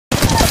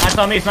Snipe's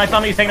on me. Snipe's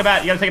on me. He's taking a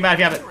bat. You gotta take a bat if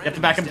you have it. You have to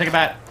back him. Take a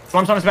bat.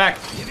 Storm's on his back.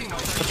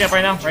 Pushing up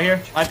right now. Right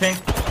here. Live ping.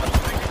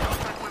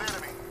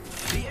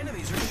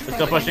 We're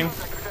still pushing.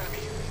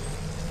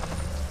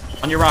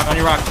 On your rock. On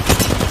your rock.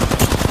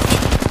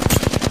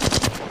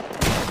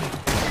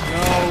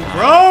 No,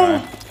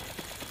 bro.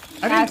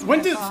 I didn't.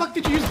 When the fuck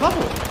did you use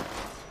bubble?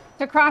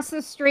 To cross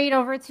the street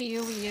over to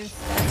you, we used.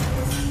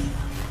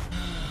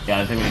 Yeah,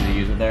 I think we need to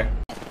use it there.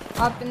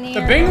 Up in the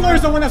The air. Bangler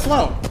is the one that's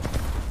low.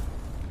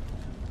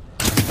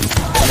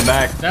 In the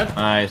back. Dead.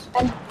 Nice.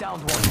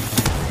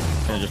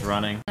 They're just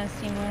running. But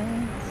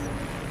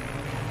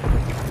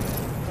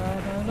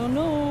I don't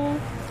know.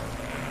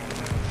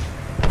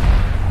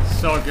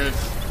 So good.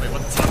 Wait,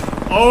 what the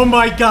fuck? Oh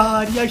my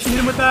god, he actually hit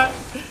him with that?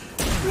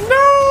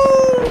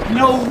 No!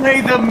 No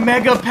way, the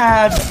mega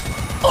pad.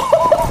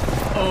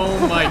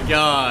 Oh my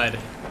god.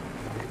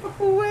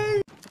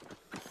 Wait.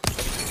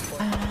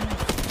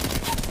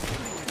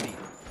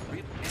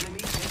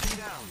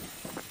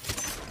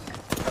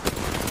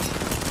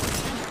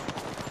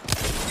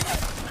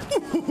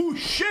 Ooh,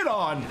 shit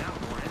on.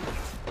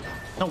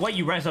 No way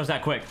you res those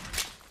that quick.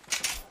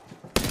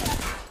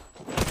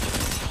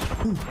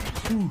 Ooh.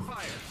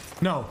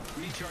 No.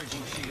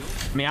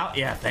 Me out?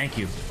 Yeah, thank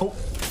you. Oh.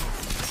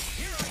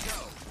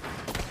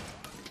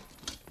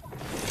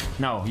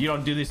 No, you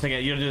don't do this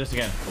again. You don't do this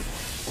again.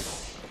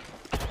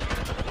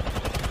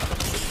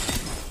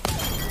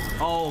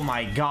 Oh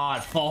my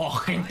god,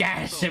 fucking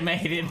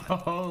decimated.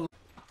 Oh.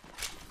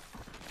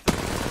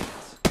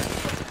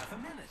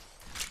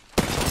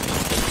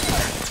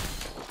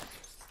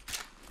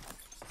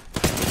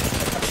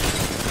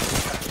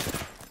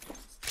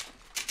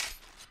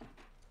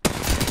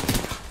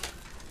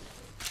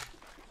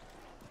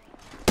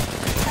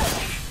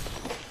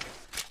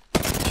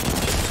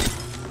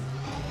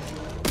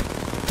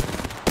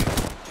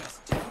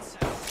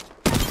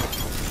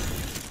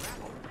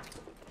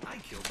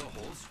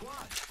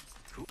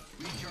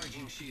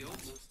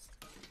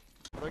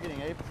 They're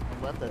getting aped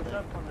and left, I think.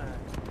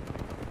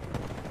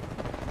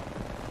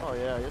 Oh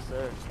yeah, yes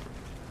sir.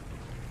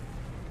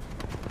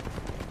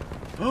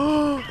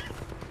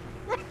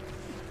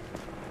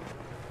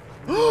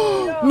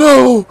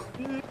 No!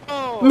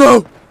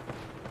 No!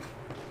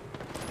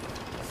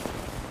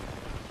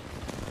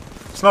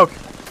 Smoke.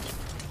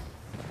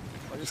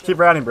 Just keep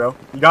ratting, bro.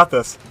 You got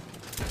this.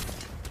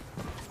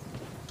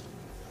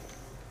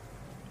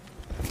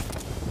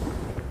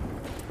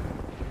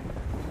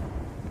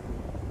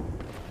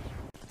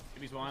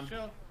 He's one.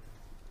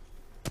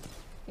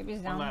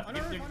 He's One down. left.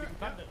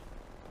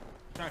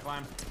 Trying to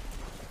climb.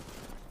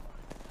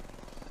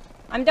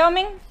 I'm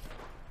doming.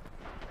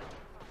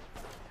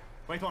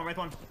 Wait one. Wait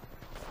one.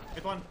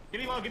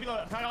 Give me low.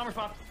 Try armor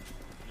spot.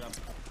 Good job.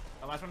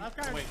 Last one.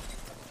 Okay. Wait.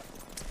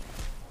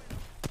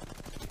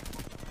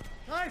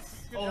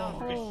 Nice. Good Oh, job.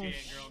 good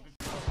shit, girl.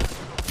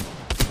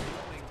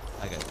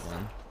 I got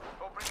one.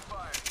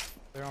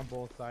 They're on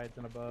both sides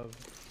and above.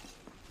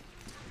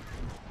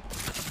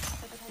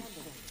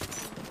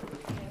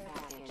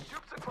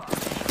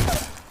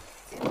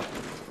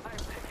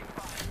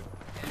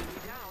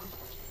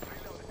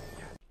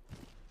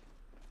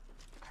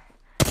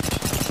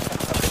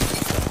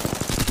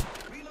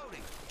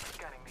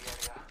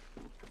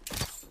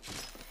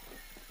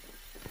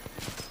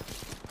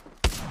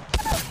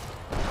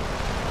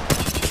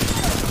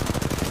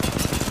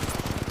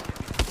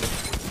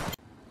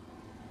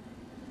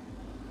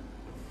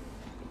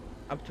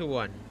 Up to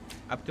one.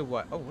 Up to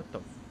what? Oh, what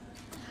the?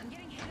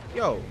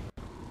 Yo.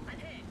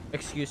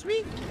 Excuse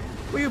me?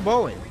 Where you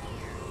bowing?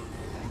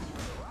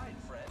 Right,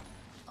 Fred.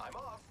 I'm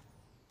off.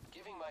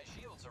 Giving my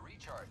shields a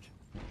recharge.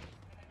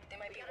 They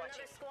might be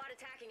watching. Another squad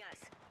attacking us.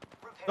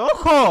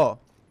 Oh!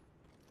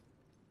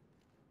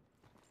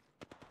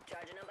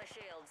 Charging up my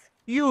shields.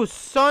 You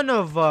son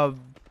of a...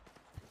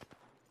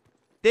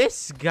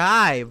 This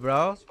guy,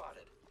 bro.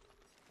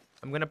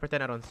 I'm gonna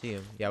pretend I don't see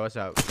him. Yeah, what's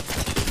up?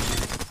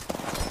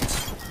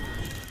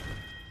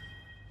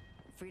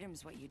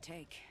 Freedom's what you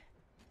take.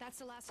 That's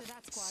the last of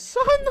that squad.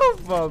 Son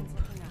of a...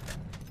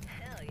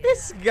 Yeah.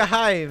 This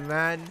guy,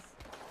 man.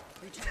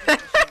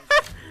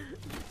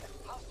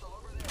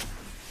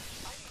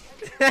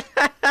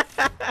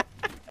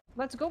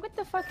 Let's go get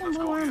the fucking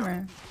blue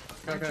armor.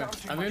 Okay.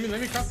 Let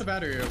me cross the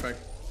battery real quick.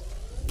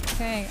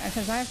 Okay,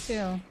 because I have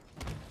to.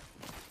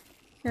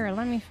 Here,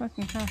 let me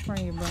fucking cross for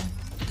you, bro.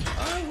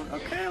 Oh,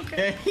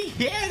 okay.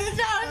 Yeah, that's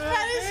how I was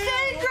about to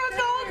say, girl,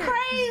 going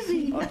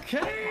crazy.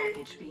 Okay.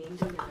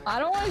 I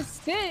don't want to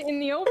sit in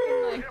the open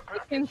like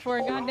looking for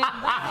a goddamn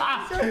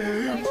box.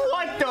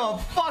 What the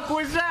fuck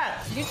was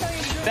that? You tell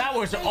your girl- That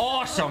was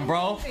awesome,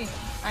 bro.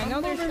 I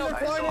know there's no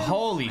Florida.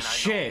 Holy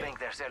shit.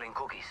 They're selling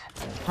cookies.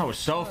 That was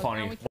so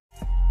funny.